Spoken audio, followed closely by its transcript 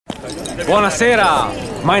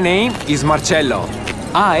Buonasera! My name is Marcello.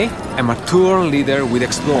 I am a tour leader with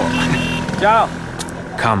Explore. Ciao!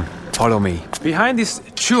 Come, follow me. Behind this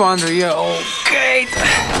 200-year-old gate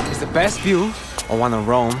is the best view of one of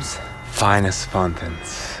Rome's finest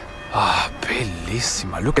fountains.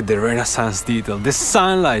 Bellissima. Look at the Renaissance detail, the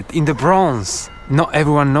sunlight in the bronze. Not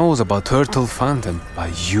everyone knows about Turtle Fountain,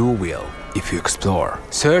 but you will if you explore.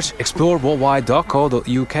 Search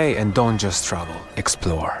exploreworldwide.co.uk and don't just travel,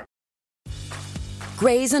 explore.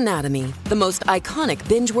 Grey's Anatomy, the most iconic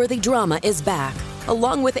binge-worthy drama, is back,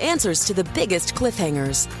 along with answers to the biggest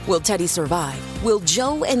cliffhangers. Will Teddy survive? Will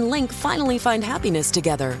Joe and Link finally find happiness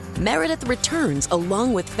together? Meredith returns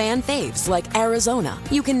along with fan faves like Arizona.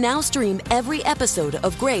 You can now stream every episode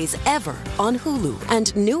of Grey's ever on Hulu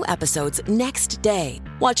and new episodes next day.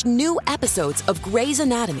 Watch new episodes of Grey's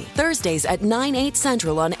Anatomy Thursdays at 9/8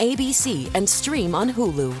 Central on ABC and stream on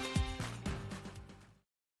Hulu.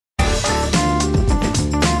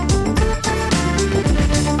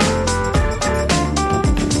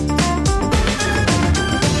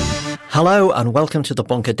 Hello and welcome to the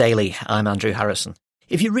Bunker Daily. I'm Andrew Harrison.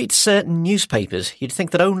 If you read certain newspapers, you'd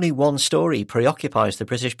think that only one story preoccupies the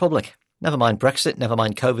British public. Never mind Brexit, never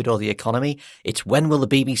mind COVID or the economy. It's when will the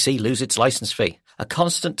BBC lose its licence fee? A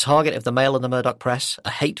constant target of the Mail and the Murdoch press,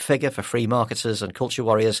 a hate figure for free marketers and culture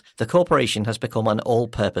warriors, the corporation has become an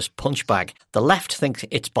all-purpose punch bag. The left think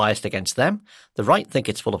it's biased against them, the right think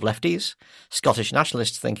it's full of lefties, Scottish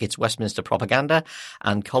nationalists think it's Westminster propaganda,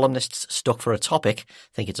 and columnists stuck for a topic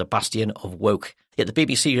think it's a bastion of woke. Yet the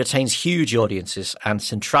BBC retains huge audiences and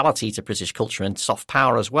centrality to British culture and soft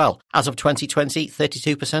power as well. As of 2020,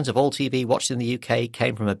 32% of all TV watched in the UK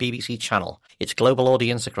came from a BBC channel. Its global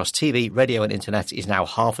audience across TV, radio and internet is now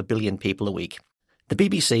 500 million people a week. The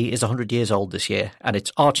BBC is 100 years old this year, and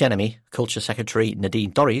its arch-enemy, Culture Secretary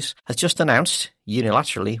Nadine Dorries, has just announced,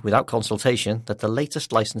 unilaterally, without consultation, that the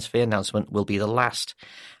latest licence fee announcement will be the last.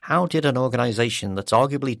 How did an organisation that's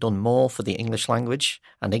arguably done more for the English language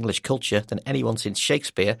and English culture than anyone since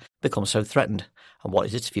Shakespeare become so threatened? And what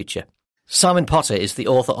is its future? Simon Potter is the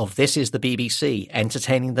author of This is the BBC,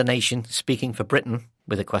 Entertaining the Nation, Speaking for Britain,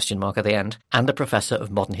 with a question mark at the end, and a Professor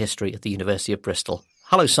of Modern History at the University of Bristol.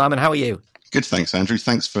 Hello, Simon. How are you? Good, thanks, Andrew.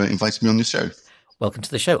 Thanks for inviting me on your show. Welcome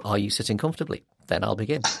to the show. Are you sitting comfortably? Then I'll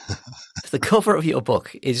begin. The cover of your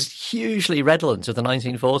book is hugely redolent of the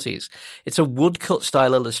 1940s. It's a woodcut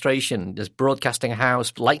style illustration. There's broadcasting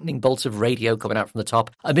house, lightning bolts of radio coming out from the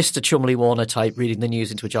top, a Mr. Chumley Warner type reading the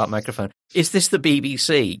news into a giant microphone. Is this the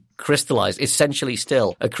BBC, crystallised, essentially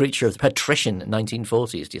still a creature of the patrician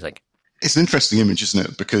 1940s, do you think? It's an interesting image, isn't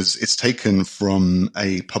it? Because it's taken from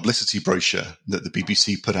a publicity brochure that the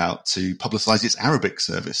BBC put out to publicise its Arabic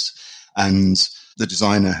service. And the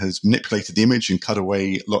designer has manipulated the image and cut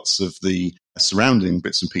away lots of the surrounding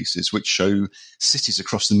bits and pieces, which show cities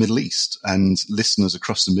across the Middle East and listeners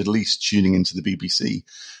across the Middle East tuning into the BBC.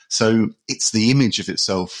 So it's the image of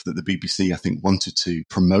itself that the BBC, I think, wanted to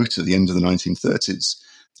promote at the end of the 1930s.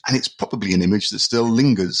 And it's probably an image that still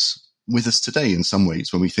lingers with us today in some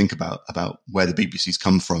ways when we think about where the BBC's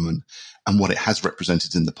come from and what it has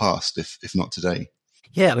represented in the past, if not today.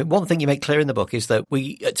 Yeah, I mean, one thing you make clear in the book is that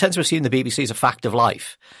we tend to assume the BBC is a fact of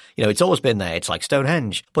life. You know, it's always been there. It's like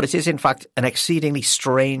Stonehenge. But it is, in fact, an exceedingly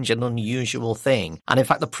strange and unusual thing. And, in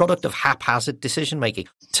fact, the product of haphazard decision-making.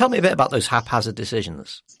 Tell me a bit about those haphazard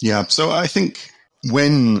decisions. Yeah, so I think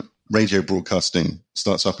when radio broadcasting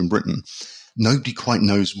starts up in Britain, nobody quite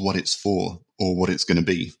knows what it's for or what it's going to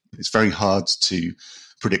be. It's very hard to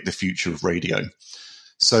predict the future of radio.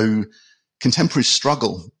 So contemporaries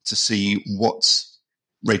struggle to see what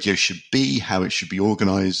radio should be, how it should be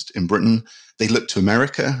organised in Britain. They look to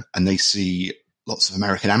America and they see lots of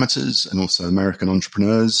American amateurs and also American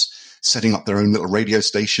entrepreneurs setting up their own little radio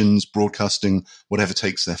stations, broadcasting whatever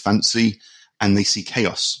takes their fancy, and they see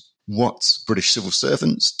chaos. What British civil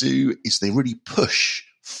servants do is they really push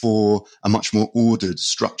for a much more ordered,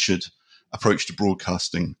 structured approach to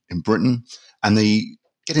broadcasting in Britain, and they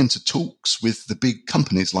get into talks with the big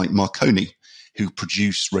companies like Marconi, who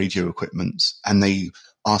produce radio equipment, and they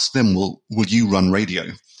ask them, will you run radio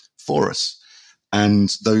for us?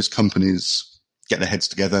 And those companies get their heads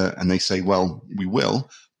together and they say, well, we will,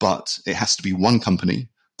 but it has to be one company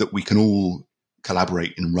that we can all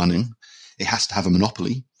collaborate in running. It has to have a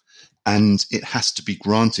monopoly, and it has to be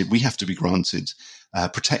granted, we have to be granted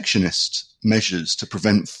protectionist measures to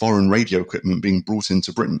prevent foreign radio equipment being brought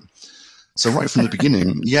into Britain. So right from the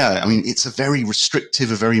beginning, yeah, I mean, it's a very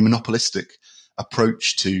restrictive, a very monopolistic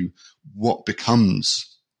approach to what becomes,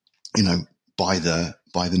 you know, by the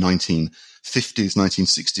 1950s,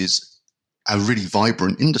 1960s, a really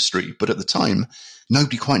vibrant industry. But at the time,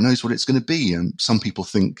 nobody quite knows what it's going to be. And some people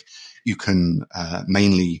think you can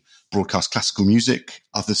mainly broadcast classical music.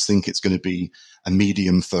 Others think it's going to be a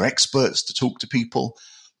medium for experts to talk to people.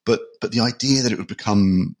 But the idea that it would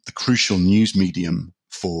become the crucial news medium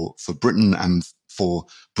for Britain and for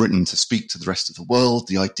Britain to speak to the rest of the world,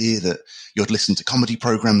 the idea that you'd listen to comedy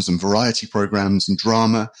programs and variety programs and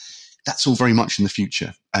drama, that's all very much in the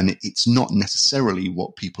future. And it's not necessarily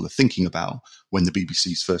what people are thinking about when the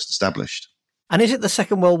BBC's first established. And is it the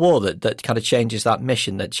Second World War that kind of changes that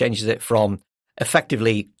mission, that changes it from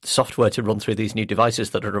effectively software to run through these new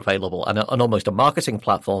devices that are available and almost a marketing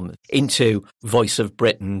platform into voice of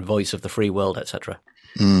Britain, voice of the free world, etc.?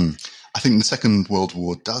 I think the Second World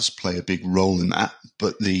War does play a big role in that,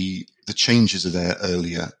 but the changes are there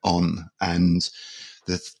earlier on, and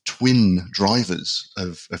the twin drivers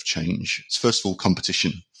of change is, first of all,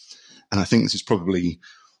 competition. And I think this is probably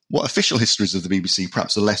what official histories of the BBC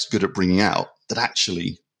perhaps are less good at bringing out, that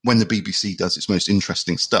actually when the BBC does its most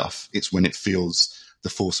interesting stuff, it's when it feels the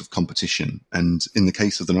force of competition. And in the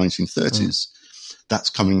case of the 1930s, that's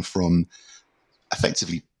coming from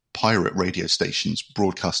effectively pirate radio stations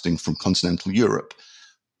broadcasting from continental Europe,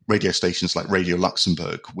 radio stations like Radio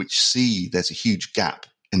Luxembourg, which see there's a huge gap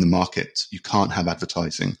in the market. You can't have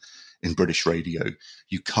advertising in British radio.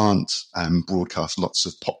 You can't broadcast lots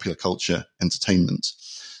of popular culture entertainment.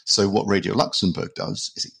 So what Radio Luxembourg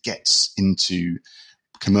does is it gets into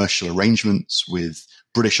commercial arrangements with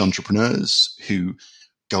British entrepreneurs who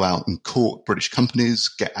go out and court British companies,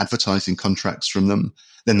 get advertising contracts from them.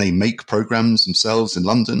 Then they make programs themselves in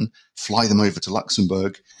London, fly them over to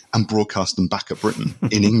Luxembourg, and broadcast them back at Britain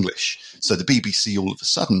in English. So the BBC all of a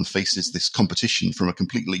sudden faces this competition from a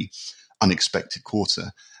completely unexpected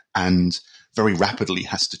quarter, and very rapidly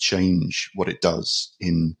has to change what it does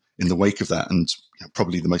in the wake of that. And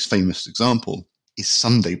probably the most famous example is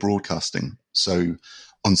Sunday broadcasting. So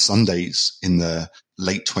on Sundays in the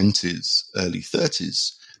late 20s, early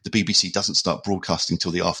 30s, the BBC doesn't start broadcasting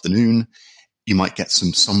till the afternoon. You might get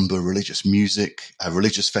some somber religious music, a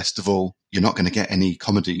religious festival. You're not going to get any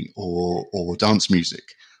comedy or dance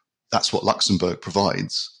music. That's what Luxembourg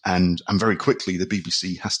provides. And very quickly, the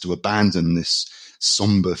BBC has to abandon this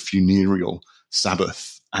somber funereal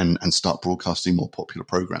Sabbath and start broadcasting more popular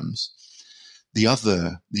programs. The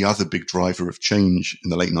other big driver of change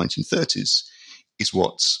in the late 1930s is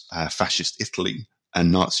what fascist Italy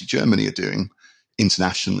and Nazi Germany are doing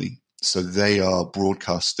internationally. So they are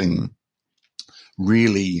broadcasting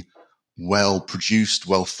really well-produced,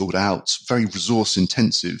 well-thought-out, very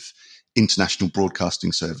resource-intensive international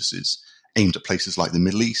broadcasting services aimed at places like the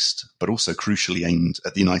Middle East, but also crucially aimed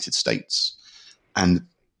at the United States. And the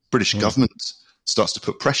British government starts to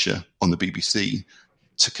put pressure on the BBC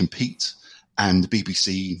to compete. And the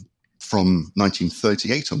BBC, from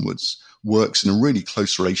 1938 onwards, works in a really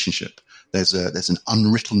close relationship. There's an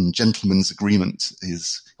unwritten gentleman's agreement,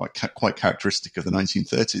 is quite characteristic of the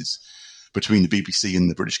 1930s, between the BBC and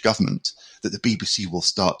the British government, that the BBC will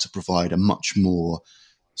start to provide a much more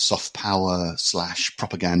soft power /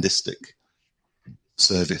 propagandistic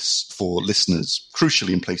service for listeners,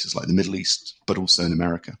 crucially in places like the Middle East, but also in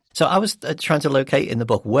America. So I was trying to locate in the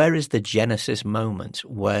book, where is the genesis moment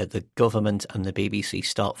where the government and the BBC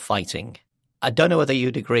start fighting? I don't know whether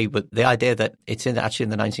you'd agree, but the idea that it's actually in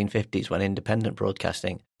the 1950s when independent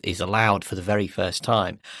broadcasting is allowed for the very first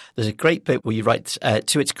time. There's a great bit where you write,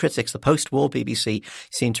 to its critics, the post-war BBC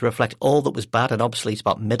seemed to reflect all that was bad and obsolete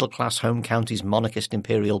about middle-class home counties monarchist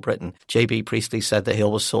imperial Britain. J.B. Priestley said that he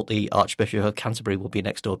always thought the Archbishop of Canterbury would be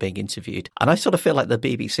next door being interviewed. And I sort of feel like the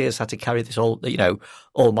BBC has had to carry this all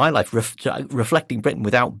my life, reflecting Britain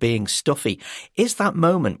without being stuffy. Is that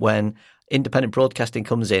moment when independent broadcasting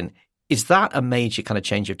comes in, is that a major kind of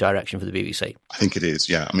change of direction for the BBC? I think it is,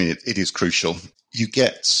 yeah. I mean, it is crucial. You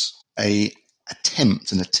get an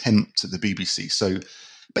attempt at the BBC. So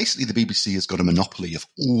basically the BBC has got a monopoly of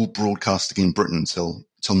all broadcasting in Britain until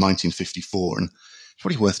 1954. And it's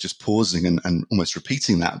probably worth just pausing and almost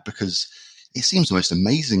repeating that, because it seems almost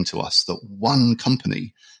amazing to us that one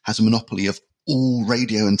company has a monopoly of all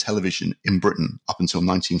radio and television in Britain up until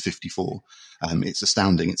 1954. It's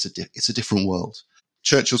astounding. It's a different world.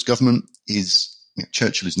 Churchill's government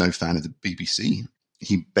Churchill is no fan of the BBC.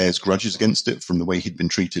 He bears grudges against it from the way he'd been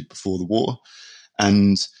treated before the war.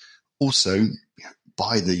 And also,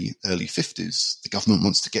 by the early 50s, the government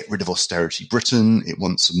wants to get rid of austerity Britain. It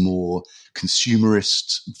wants a more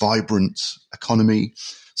consumerist, vibrant economy.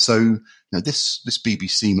 So this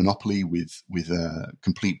BBC monopoly with a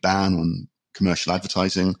complete ban on commercial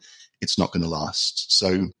advertising, it's not going to last.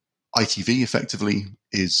 So ITV effectively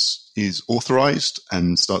is authorised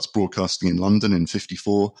and starts broadcasting in London in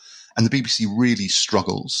 1954, and the BBC really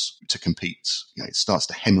struggles to compete. It starts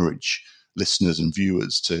to hemorrhage listeners and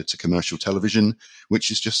viewers to commercial television, which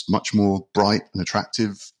is just much more bright and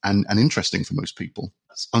attractive and interesting for most people.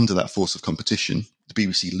 Under that force of competition, the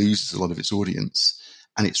BBC loses a lot of its audience,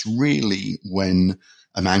 and it's really when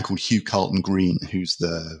a man called Hugh Carlton Green, who's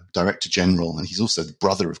the Director General, and he's also the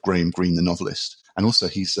brother of Graham Greene, the novelist, and also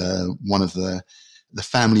he's one of the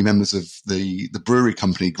family members of the brewery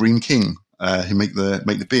company Green King, who make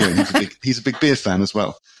the beer. And he's a big beer fan as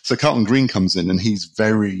well. So Carlton Green comes in, and he's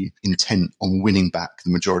very intent on winning back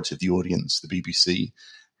the majority of the audience, the BBC.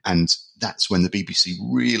 And that's when the BBC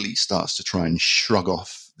really starts to try and shrug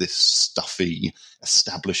off this stuffy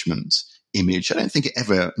establishment image. I don't think it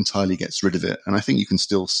ever entirely gets rid of it. And I think you can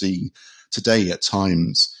still see today at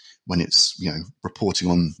times when it's, reporting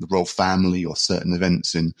on the royal family or certain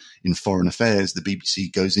events in foreign affairs, the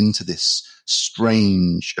BBC goes into this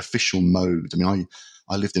strange official mode. I mean,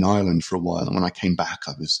 I lived in Ireland for a while, and when I came back,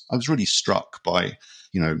 I was really struck by,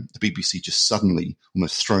 the BBC just suddenly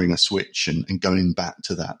almost throwing a switch and going back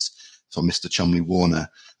to that sort of Mr. Cholmondeley Warner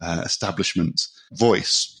establishment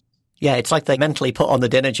voice. Yeah, it's like they mentally put on the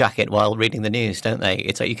dinner jacket while reading the news, don't they?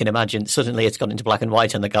 It's like you can imagine suddenly it's gone into black and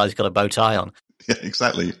white and the guy's got a bow tie on. Yeah,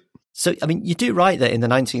 exactly. So, I mean, you do right that in the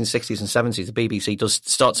 1960s and 70s, the BBC does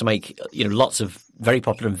start to make, lots of very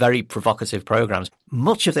popular and very provocative programmes.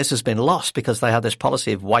 Much of this has been lost because they had this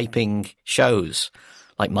policy of wiping shows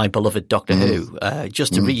like My Beloved Doctor Who,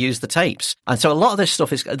 just to reuse the tapes. And so a lot of this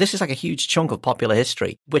stuff is like a huge chunk of popular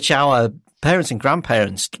history, which our parents and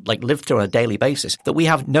grandparents lived through on a daily basis that we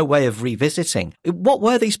have no way of revisiting. What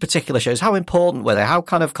were these particular shows? How important were they? How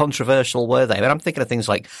kind of controversial were they? I mean, I'm thinking of things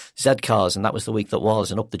like Z-Cars, and That Was the Week That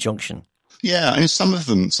Was, and Up the Junction. Yeah, I mean, some of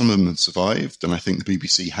them have survived, and I think the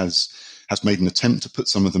BBC has made an attempt to put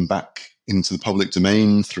some of them back into the public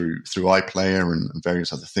domain through iPlayer and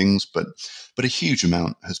various other things, but a huge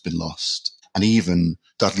amount has been lost. And even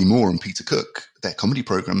Dudley Moore and Peter Cook, their comedy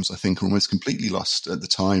programs, I think, are almost completely lost. At the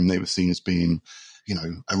time, they were seen as being,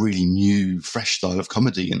 a really new, fresh style of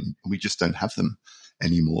comedy, and we just don't have them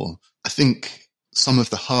anymore. I think some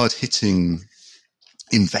of the hard-hitting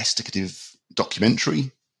investigative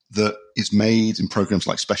documentary that is made in programs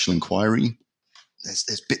like Special Inquiry,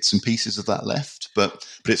 there's bits and pieces of that left, but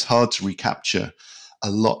it's hard to recapture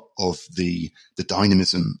a lot of the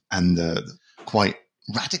dynamism and the quite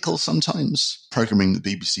radical sometimes programming the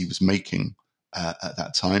BBC was making at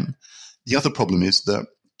that time. The other problem is that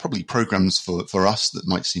probably programs for us that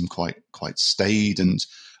might seem quite staid and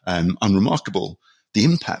unremarkable, the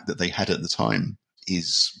impact that they had at the time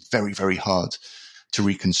is very, very hard to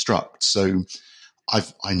reconstruct. So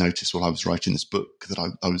I noticed while I was writing this book that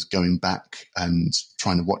I was going back and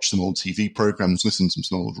trying to watch some old TV programs, listen to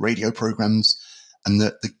some old radio programs, and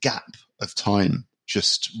that the gap of time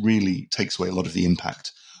just really takes away a lot of the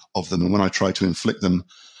impact of them. And when I try to inflict them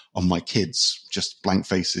on my kids, just blank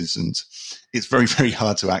faces, and it's very, very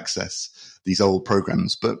hard to access these old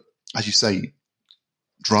programs. But as you say,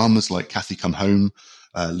 dramas like Cathy Come Home,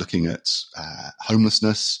 looking at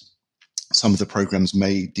homelessness, some of the programs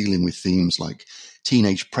made dealing with themes like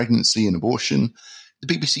teenage pregnancy and abortion, the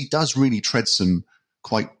BBC does really tread some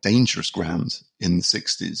quite dangerous ground in the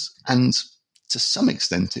 60s. And to some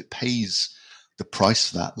extent, it pays the price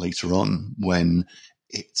for that later on when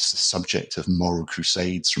it's the subject of moral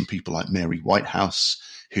crusades from people like Mary Whitehouse,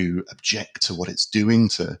 who object to what it's doing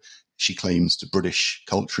to, she claims, to British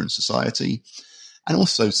culture and society. And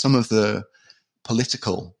also some of the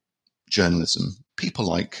political journalism. People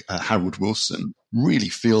like Harold Wilson really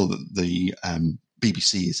feel that the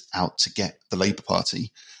BBC is out to get the Labour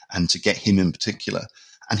Party and to get him in particular.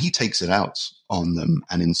 And he takes it out on them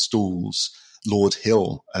and installs Lord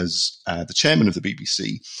Hill as the chairman of the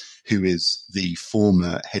BBC, who is the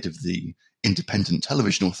former head of the Independent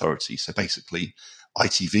Television Authority, so basically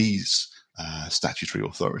ITV's statutory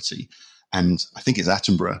authority. And I think it's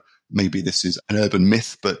Attenborough. Maybe this is an urban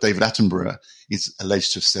myth, but David Attenborough is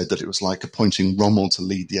alleged to have said that it was like appointing Rommel to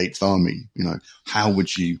lead the Eighth Army. How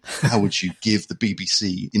would you give the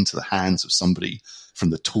BBC into the hands of somebody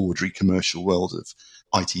from the tawdry commercial world of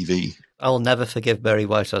ITV? I'll never forgive Mary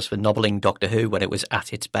Whitehouse for nobbling Doctor Who when it was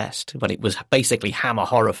at its best, when it was basically hammer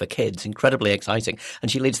horror for kids, incredibly exciting.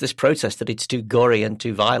 And she leads this protest that it's too gory and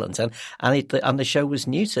too violent, and the show was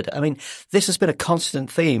neutered. I mean, this has been a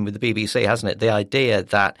constant theme with the BBC, hasn't it? The idea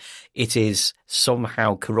that it is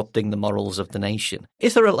somehow corrupting the morals of the nation.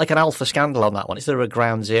 Is there an alpha scandal on that one? Is there a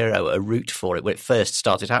ground zero, a root for it, where it first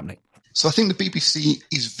started happening? So I think the BBC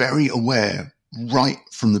is very aware right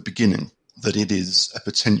from the beginning that it is a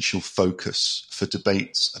potential focus for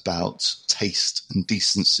debates about taste and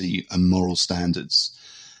decency and moral standards.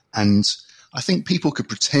 And I think people could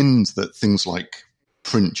pretend that things like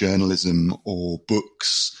print journalism or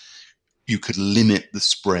books, you could limit the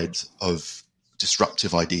spread of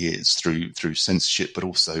disruptive ideas through censorship, but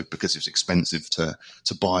also because it's expensive to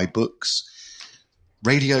buy books.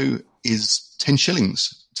 Radio is 10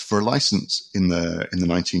 shillings for a license in the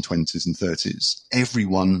 1920s and 30s.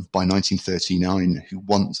 Everyone by 1939 who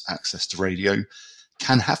wants access to radio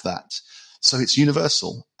can have that. So it's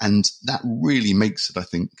universal. And that really makes it, I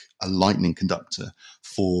think, a lightning conductor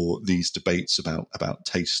for these debates about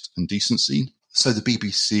taste and decency. So the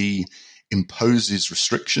BBC imposes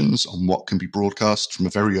restrictions on what can be broadcast from a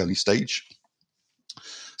very early stage.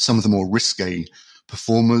 Some of the more risque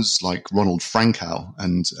performers like Ronald Frankow,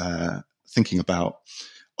 and thinking about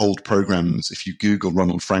old programs, if you Google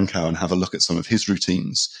Ronald Frankow and have a look at some of his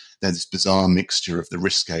routines, there's this bizarre mixture of the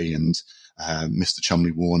risque and Mr.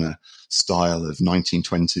 Chumley Warner style of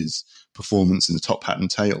 1920s performance in the Top Hat and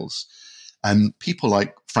Tails. And people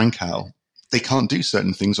like Frankow, they can't do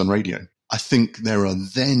certain things on radio. I think there are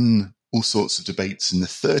then all sorts of debates in the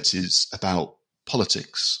 30s about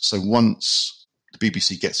politics. So once the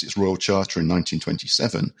BBC gets its Royal Charter in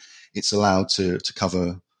 1927, it's allowed to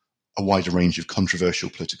cover a wider range of controversial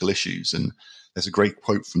political issues. And there's a great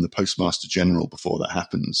quote from the Postmaster General before that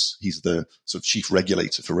happens. He's the sort of chief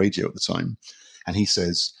regulator for radio at the time. And he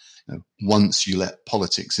says, once you let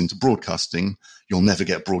politics into broadcasting, you'll never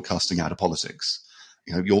get broadcasting out of politics.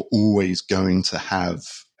 You're always going to have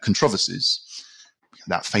controversies.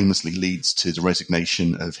 That famously leads to the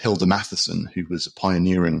resignation of Hilda Matheson, who was a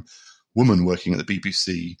pioneering woman working at the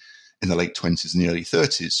BBC in the late 20s and the early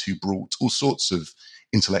 30s, who brought all sorts of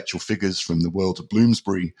intellectual figures from the world of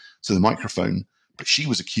Bloomsbury to the microphone. But she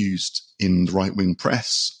was accused in the right-wing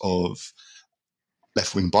press of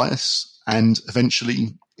left-wing bias and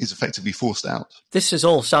eventually is effectively forced out. This is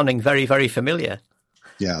all sounding very, very familiar.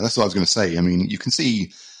 Yeah, that's what I was going to say. I mean, you can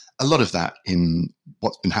see a lot of that in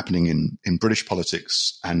what's been happening in British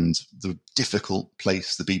politics and the difficult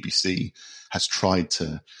place the BBC has tried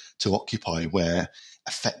to occupy, where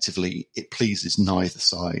effectively it pleases neither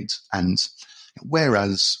side. And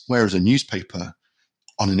whereas a newspaper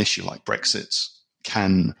on an issue like Brexit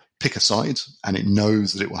can pick a side and it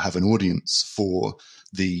knows that it will have an audience for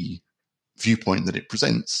the viewpoint that it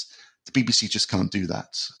presents, the BBC just can't do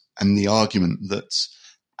that. And the argument that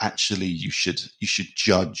actually you should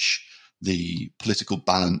judge the political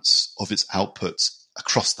balance of its output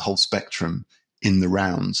across the whole spectrum in the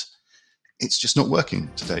round, it's just not working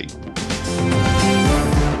today.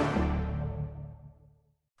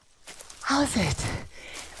 How's it?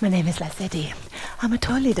 My name is Lassetti. I'm a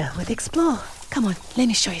tour leader with Explore. Come on, let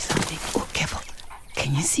me show you something. Oh, careful.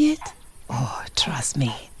 Can you see it? Oh, trust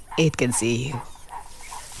me, it can see you.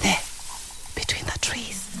 There, between the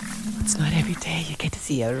trees. It's not every day you get to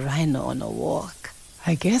see a rhino on a walk.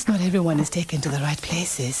 I guess not everyone is taken to the right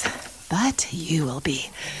places, but you will be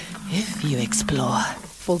if you explore.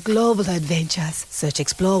 For global adventures, search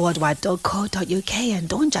exploreworldwide.co.uk and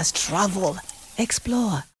don't just travel,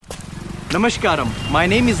 explore. Namaskaram, my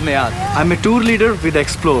name is Nayar. I'm a tour leader with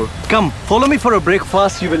Explore. Come, follow me for a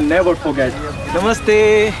breakfast you will never forget.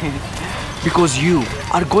 Namaste. Because you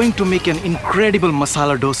are going to make an incredible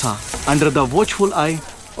masala dosa under the watchful eye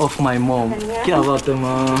of my mom. Kya baat hai,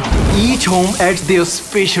 ma? Each home adds their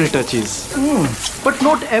special touches. But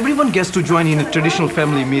not everyone gets to join in a traditional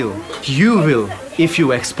family meal. You will if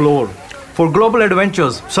you explore. For global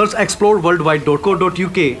adventures, search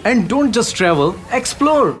exploreworldwide.co.uk and don't just travel,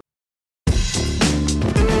 explore.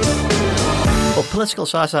 Well, political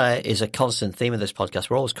satire is a constant theme of this podcast.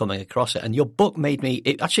 We're always coming across it. And your book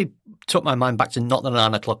it actually took my mind back to Not the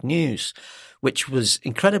 9 o'clock news, which was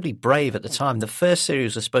incredibly brave at the time. The first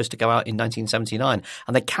series was supposed to go out in 1979,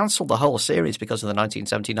 and they cancelled the whole series because of the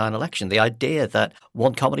 1979 election. The idea that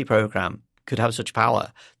one comedy programme could have such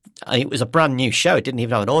power. It was a brand new show. It didn't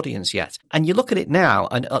even have an audience yet. And you look at it now,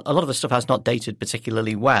 and a lot of the stuff has not dated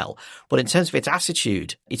particularly well. But in terms of its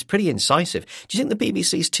attitude, it's pretty incisive. Do you think the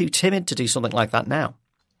BBC is too timid to do something like that now?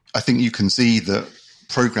 I think you can see that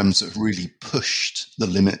programmes that have really pushed the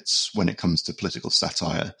limits when it comes to political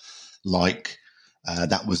satire, like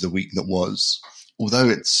That Was the Week That Was, although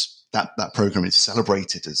it's that programme is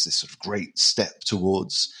celebrated as this sort of great step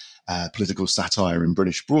towards political satire in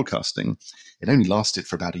British broadcasting, it only lasted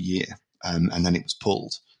for about a year, and then it was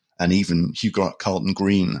pulled. And even Hugh Carlton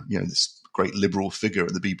Green, this great liberal figure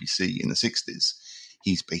at the BBC in the 60s,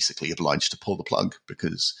 he's basically obliged to pull the plug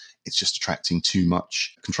because it's just attracting too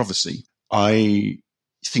much controversy. I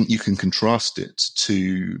think you can contrast it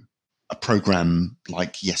to a program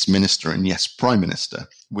like Yes Minister and Yes Prime Minister,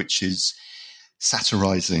 which is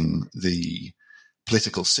satirizing the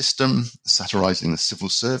political system, satirizing the civil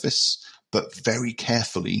service, but very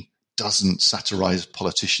carefully doesn't satirize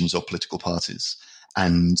politicians or political parties,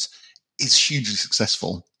 and is hugely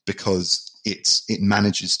successful because it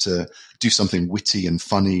manages to do something witty and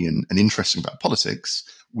funny and interesting about politics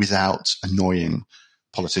without annoying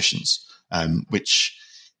politicians, which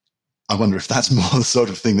I wonder if that's more the sort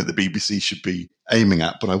of thing that the BBC should be aiming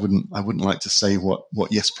at. But I wouldn't like to say what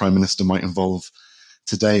Yes Prime Minister might involve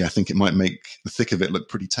today. I think it might make the thick of it look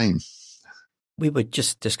pretty tame. We were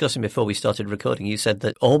just discussing before we started recording, you said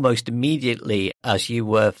that almost immediately as you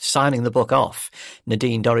were signing the book off,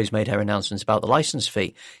 Nadine Dorries made her announcements about the licence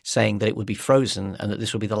fee, saying that it would be frozen and that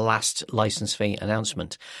this would be the last licence fee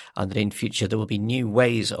announcement, and that in future there will be new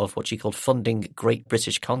ways of what she called funding great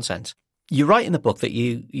British content. You write in the book that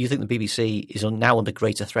you think the BBC is now under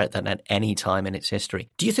greater threat than at any time in its history.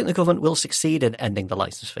 Do you think the government will succeed in ending the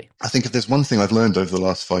licence fee? I think if there's one thing I've learned over the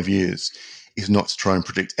last 5 years, is not to try and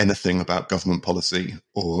predict anything about government policy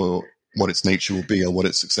or what its nature will be or what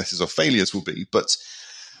its successes or failures will be. But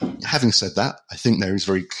having said that, I think there is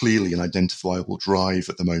very clearly an identifiable drive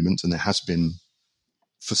at the moment, and there has been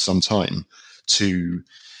for some time, to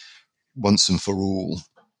once and for all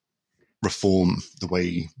reform the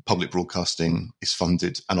way public broadcasting is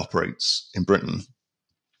funded and operates in Britain.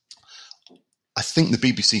 I think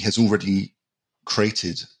the BBC has already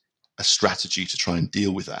created a strategy to try and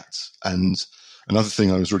deal with that. And another thing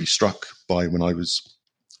I was really struck by when I was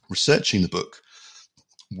researching the book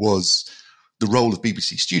was the role of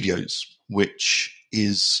BBC Studios, which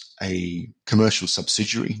is a commercial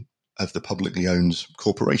subsidiary of the publicly owned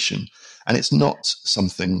corporation. And it's not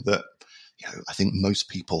something that I think most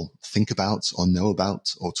people think about or know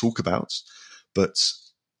about or talk about, but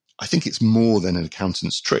I think it's more than an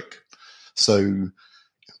accountant's trick. So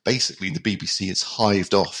basically the BBC has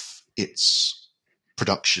hived off its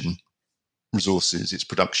production resources, its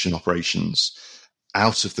production operations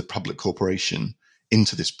out of the public corporation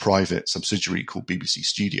into this private subsidiary called BBC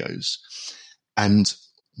Studios. And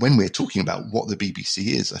when we're talking about what the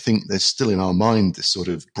BBC is, I think there's still in our mind this sort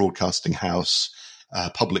of broadcasting house,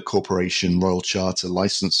 public corporation, royal charter,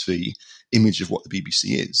 license fee image of what the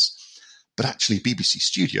BBC is. But actually BBC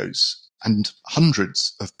Studios and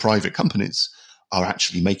hundreds of private companies are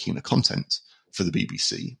actually making the content for the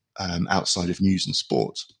BBC outside of news and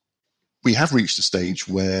sport. We have reached a stage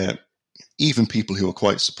where even people who are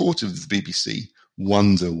quite supportive of the BBC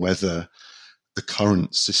wonder whether the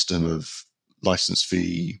current system of license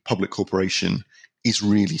fee, public corporation is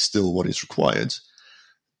really still what is required.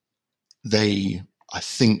 They, I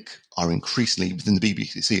think, are increasingly within the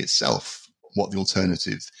BBC itself what the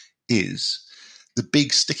alternative is. The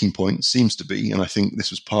big sticking point seems to be, and I think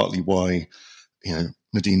this was partly why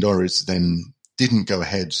Nadine Dorries then didn't go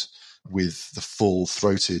ahead with the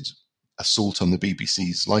full-throated assault on the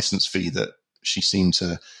BBC's licence fee that she seemed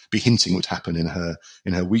to be hinting would happen in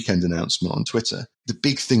her weekend announcement on Twitter. The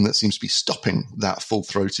big thing that seems to be stopping that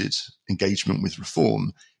full-throated engagement with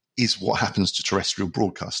reform is what happens to terrestrial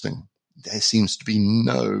broadcasting. There seems to be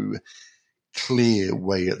no clear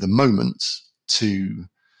way at the moment to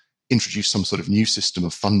introduce some sort of new system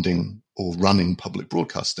of funding or running public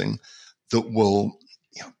broadcasting that will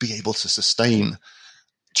be able to sustain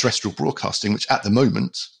terrestrial broadcasting, which at the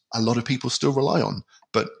moment a lot of people still rely on.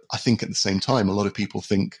 But I think at the same time, a lot of people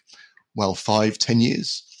think, well, 5-10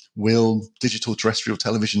 years, will digital terrestrial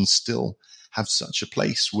television still have such a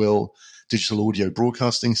place? Will digital audio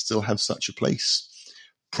broadcasting still have such a place?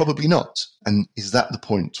 Probably not. And is that the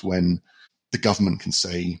point when the government can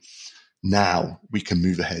say, now we can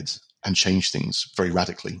move ahead and change things very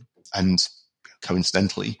radically? And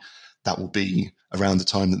coincidentally, that will be around the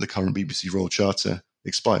time that the current BBC Royal Charter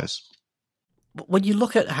expires. When you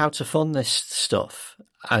look at how to fund this stuff,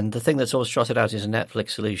 and the thing that's always trotted out is a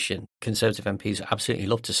Netflix solution, Conservative MPs absolutely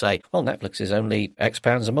love to say, well, Netflix is only X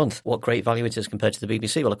pounds a month. What great value it is compared to the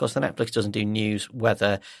BBC. Well, of course, the Netflix doesn't do news,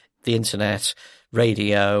 weather, the internet,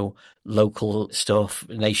 radio, local stuff,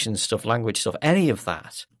 nation stuff, language stuff, any of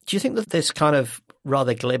that. Do you think that this kind of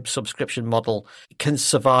rather glib subscription model can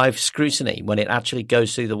survive scrutiny when it actually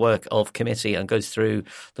goes through the work of committee and goes through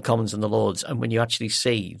the Commons and the Lords, and when you actually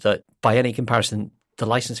see that by any comparison, the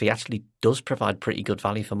licence fee actually does provide pretty good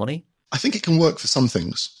value for money? I think it can work for some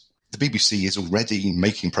things. The BBC is already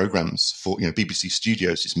making programmes for, BBC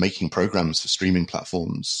Studios is making programmes for streaming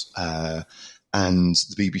platforms, and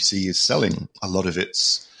the BBC is selling a lot of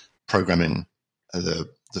its programming, the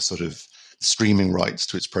sort of streaming rights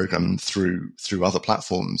to its programme through other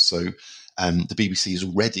platforms. So the BBC is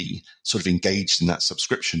already sort of engaged in that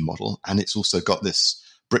subscription model, and it's also got this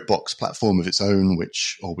BritBox platform of its own,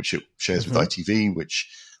 which it shares with ITV, which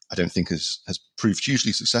I don't think has proved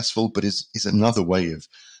hugely successful, but is another way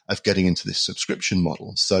of getting into this subscription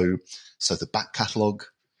model. So the back catalogue,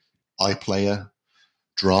 iPlayer,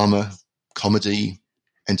 drama, comedy,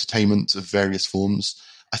 entertainment of various forms,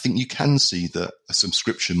 I think you can see that a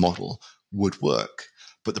subscription model would work.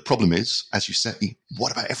 But the problem is, as you say,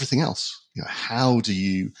 what about everything else? How do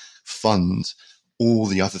you fund all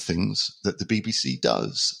the other things that the BBC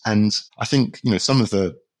does? And I think, some of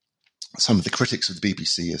the critics of the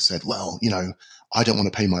BBC have said, well, I don't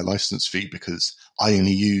want to pay my license fee because I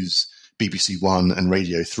only use BBC One and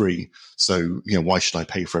Radio 3. So, why should I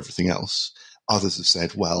pay for everything else? Others have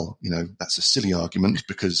said, well, that's a silly argument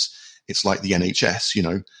because it's like the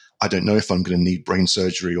NHS, I don't know if I'm going to need brain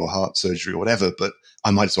surgery or heart surgery or whatever, but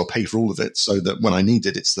I might as well pay for all of it so that when I need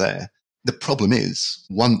it, it's there. The problem is,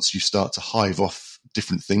 once you start to hive off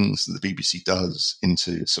different things that the BBC does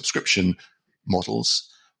into subscription models,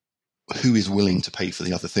 who is willing to pay for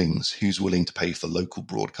the other things? Who's willing to pay for local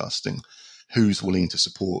broadcasting? Who's willing to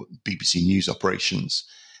support BBC News operations?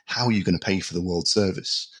 How are you going to pay for the World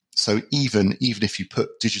Service? So even if you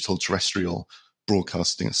put digital terrestrial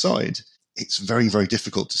broadcasting aside, it's very, very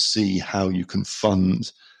difficult to see how you can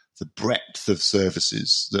fund the breadth of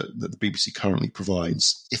services that the BBC currently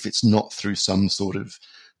provides if it's not through some sort of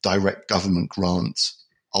direct government grant,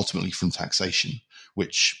 ultimately from taxation,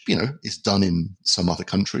 which, is done in some other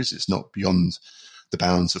countries. It's not beyond the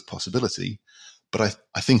bounds of possibility. But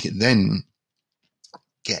I think it then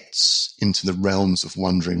gets into the realms of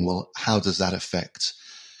wondering, well, how does that affect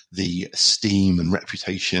the esteem and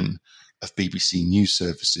reputation of BBC News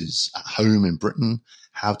services at home in Britain?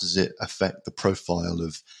 How does it affect the profile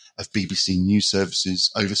of BBC News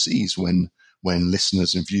services overseas when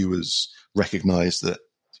listeners and viewers recognise that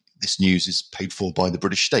this news is paid for by the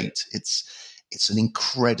British state? It's an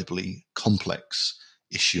incredibly complex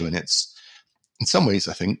issue, and it's, in some ways,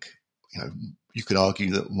 I think, you could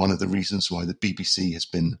argue that one of the reasons why the BBC has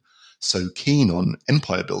been so keen on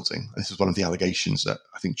empire building, and this is one of the allegations that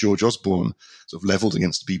I think George Osborne sort of levelled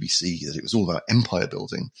against the BBC, that it was all about empire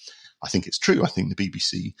building. I think it's true. I think the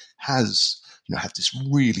BBC has, have this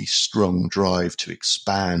really strong drive to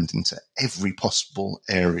expand into every possible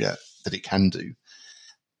area that it can do.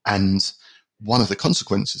 And one of the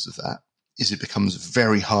consequences of that is it becomes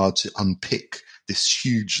very hard to unpick this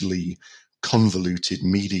hugely convoluted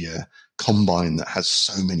media combine that has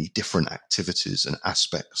so many different activities and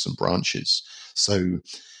aspects and branches. So,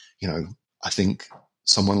 I think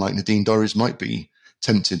someone like Nadine Dorries might be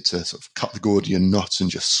tempted to sort of cut the Gordian knot and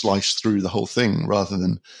just slice through the whole thing rather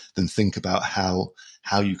than think about how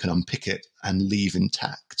you can unpick it and leave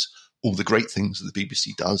intact all the great things that the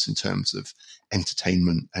BBC does in terms of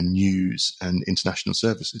entertainment and news and international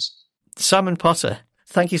services. Simon Potter,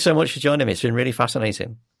 thank you so much for joining me. It's been really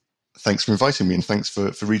fascinating. Thanks for inviting me, and thanks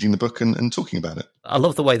for reading the book and talking about it. I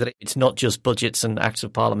love the way that it's not just budgets and acts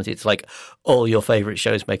of parliament. It's like all your favourite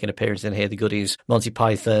shows make an appearance in here. The Goodies, Monty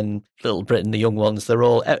Python, Little Britain, The Young Ones. They're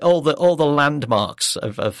all the landmarks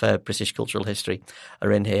of British cultural history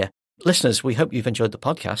are in here. Listeners, we hope you've enjoyed the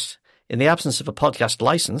podcast. In the absence of a podcast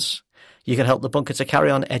licence, you can help the Bunker to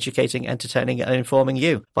carry on educating, entertaining and informing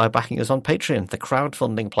you by backing us on Patreon, the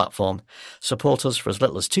crowdfunding platform. Support us for as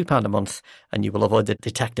little as £2 a month and you will avoid the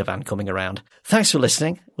detective van coming around. Thanks for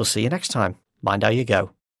listening. We'll see you next time. Mind how you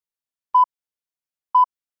go.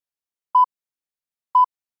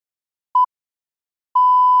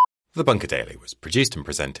 The Bunker Daily was produced and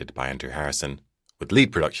presented by Andrew Harrison, with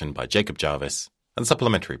lead production by Jacob Jarvis and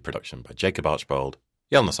supplementary production by Jacob Archbold,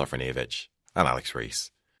 Jelna Sofronievich and Alex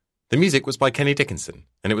Rees. The music was by Kenny Dickinson,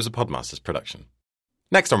 and it was a Podmasters production.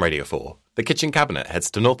 Next on Radio 4, The Kitchen Cabinet heads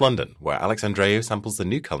to North London, where Alex Andreou samples the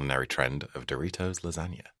new culinary trend of Doritos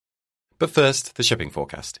lasagna. But first, the shipping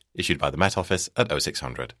forecast, issued by the Met Office at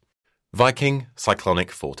 0600. Viking, cyclonic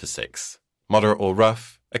 4 to 6. Moderate or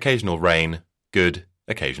rough, occasional rain, good,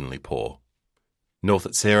 occasionally poor. North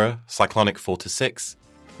at Sierra, cyclonic 4 to 6.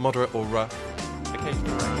 Moderate or rough,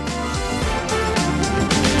 occasional rain.